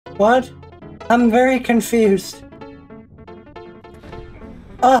What? I'm very confused.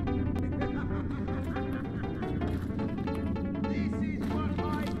 Ah!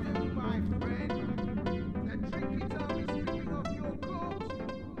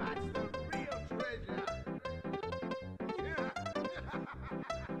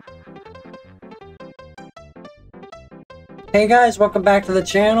 Hey guys, welcome back to the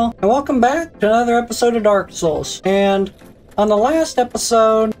channel, and welcome back to another episode of Dark Souls. And on the last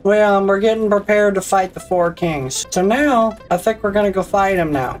episode, we're getting prepared to fight the Four Kings. So now, I think we're gonna go fight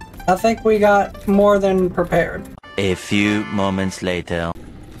them now. I think we got more than prepared. A few moments later.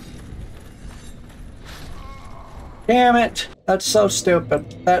 Damn it! That's so stupid.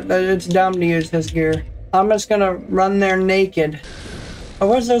 It's dumb to use his gear. I'm just gonna run there naked. I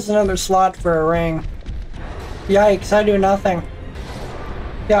wish there's another slot for a ring. Yikes, I do nothing.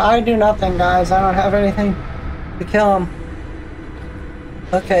 Yeah, I do nothing, guys. I don't have anything to kill him.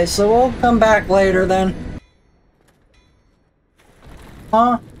 Okay, so we'll come back later then.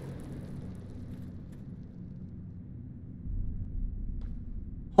 Huh?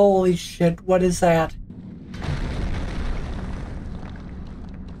 Holy shit, what is that?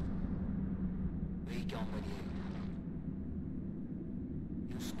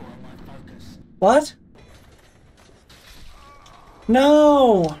 What?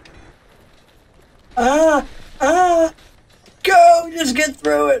 No! Ah! Ah! Go! Just get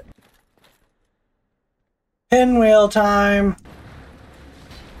through it! Pinwheel time!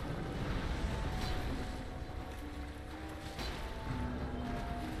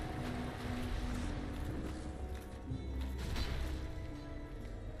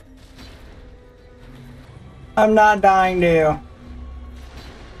 I'm not dying to you.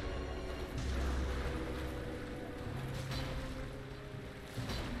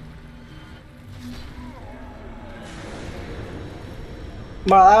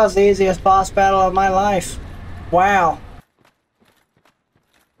 Well, that was the easiest boss battle of my life. Wow.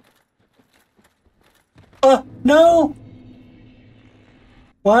 No!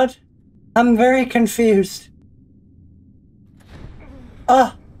 What? I'm very confused.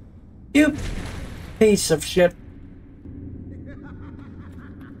 You piece of shit.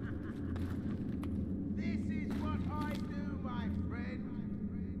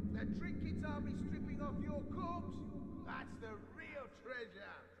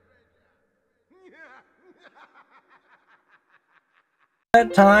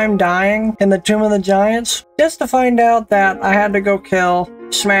 That time dying in the Tomb of the Giants just to find out that I had to go kill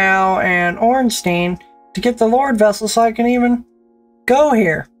Schmau and Ornstein to get the Lord Vessel so I can even go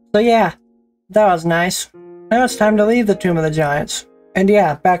here. So yeah, that was nice. Now it's time to leave the Tomb of the Giants. And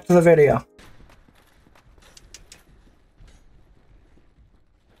yeah, back to the video.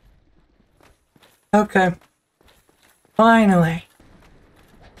 Okay. Finally.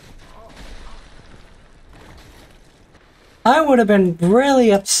 I would have been really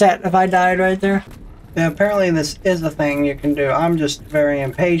upset if I died right there. Yeah, apparently this is a thing you can do. I'm just very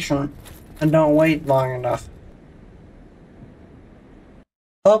impatient and don't wait long enough.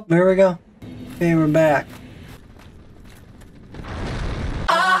 Oh, here we go. Okay, we're back.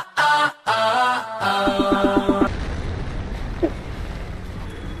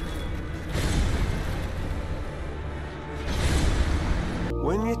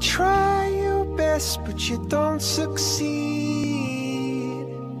 When you try your best but you don't succeed.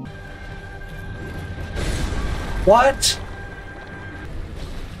 What?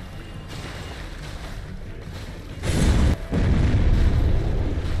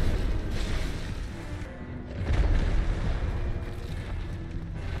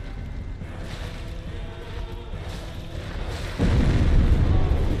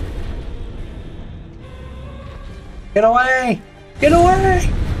 Get away! Get away!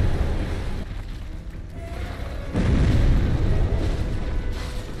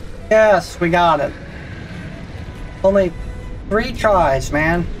 Yes, we got it. Only 3 tries,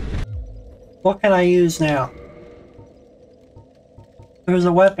 man. What can I use now? There was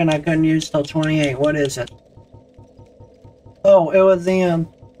a weapon I couldn't use till 28. What is it? Oh, it was the,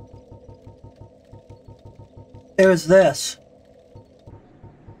 it was this.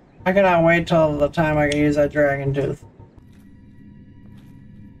 I cannot wait till the time I can use that dragon tooth.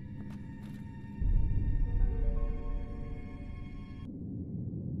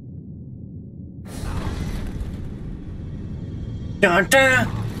 Dun dun!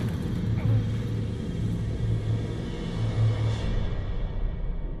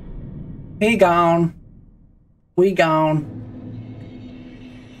 He gone. We gone.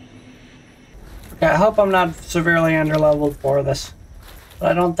 Okay, I hope I'm not severely underleveled for this.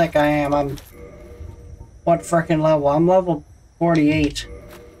 But I don't think I am. I'm... What frickin' level? I'm level 48.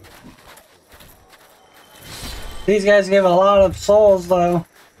 These guys give a lot of souls, though.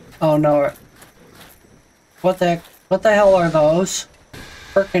 Oh no. What the hell are those?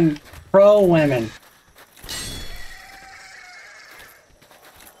 Frickin' pro women.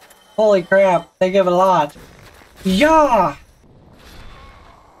 Holy crap, they give a lot. Yeah!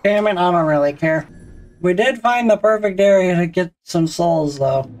 Damn it, I don't really care. We did find the perfect area to get some souls,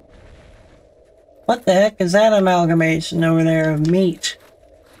 though. What the heck is that amalgamation over there of meat?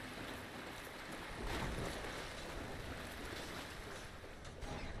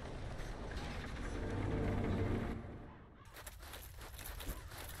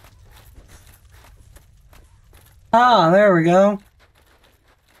 Ah, there we go.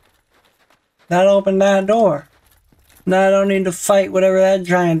 That opened that door. Now I don't need to fight whatever that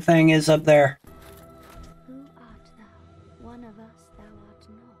giant thing is up there. Who art thou? One of us thou art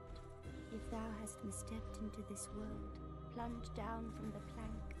not. If thou hast misstepped into this world, plunge down from the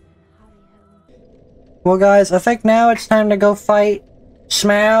plank and hurry home. Well guys, I think now it's time to go fight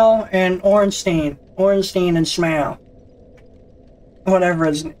Smaug and Ornstein. Ornstein and Smaug. Whatever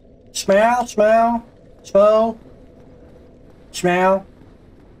his name. Smaug?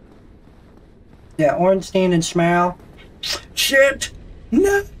 Yeah, Ornstein and Smaug. Shit!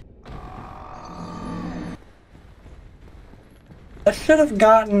 No! I should have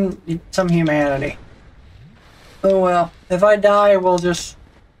gotten some humanity. Oh well. If I die, we'll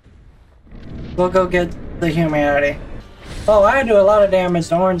go get the humanity. Oh, I do a lot of damage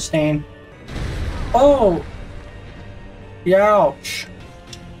to Ornstein. Oh! Youch.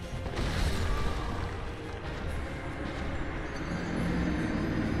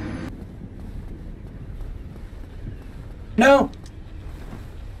 No!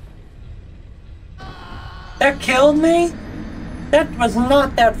 That killed me? That was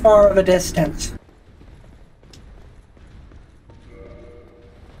not that far of a distance.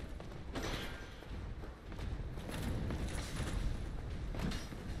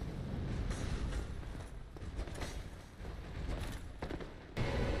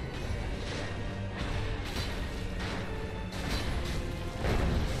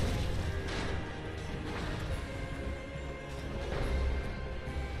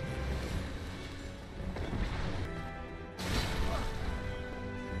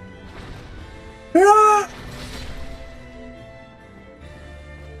 Ah!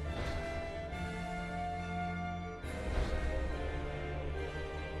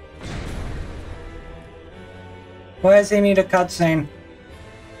 Why does he need a cutscene?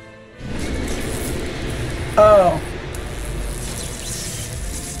 Oh.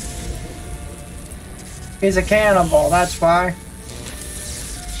 He's a cannibal, that's why.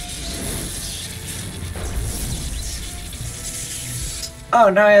 Oh,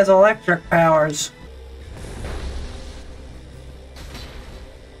 now he has electric powers.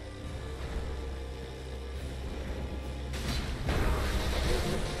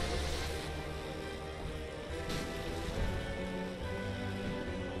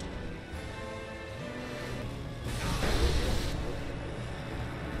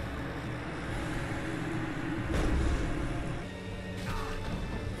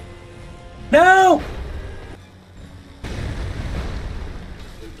 No!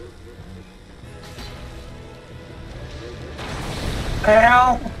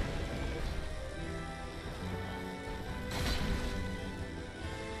 Ow!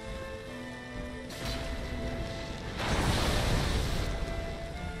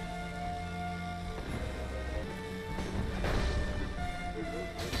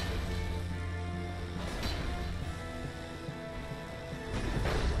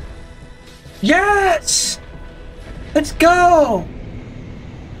 Yes! Let's go!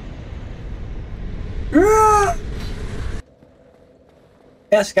 Ah!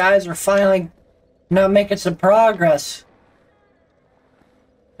 Yes, guys, we're finally now making some progress.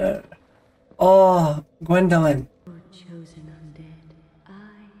 Oh, Gwendolyn. Lord chosen undead,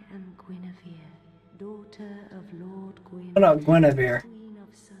 I am Guinevere, daughter of Lord Gwyn. Oh no, Guinevere. Queen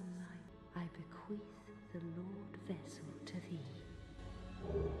of sunlight, I bequeath the Lord vessel to thee.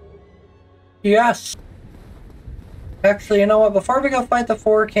 Yes! Actually, you know what? Before we go fight the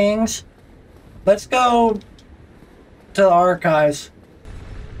Four Kings, let's go to the archives.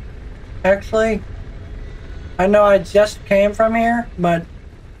 Actually, I know I just came from here, but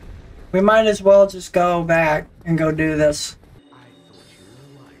we might as well just go back and go do this. I thought you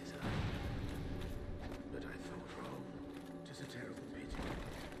were wiser, but I thought wrong. 'Tis a terrible pity.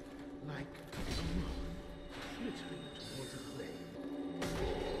 Like a moth flittering towards a flame.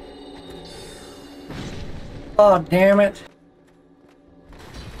 Oh, damn it.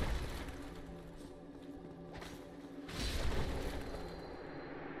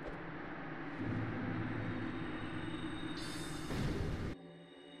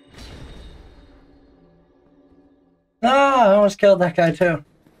 I almost killed that guy too.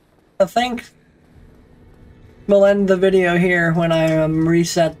 I think we'll end the video here when I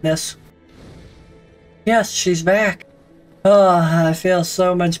reset this. Yes, she's back. Oh, I feel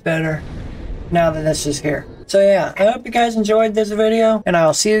so much better now that this is here. So yeah, I hope you guys enjoyed this video, and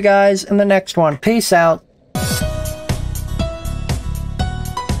I'll see you guys in the next one. Peace out.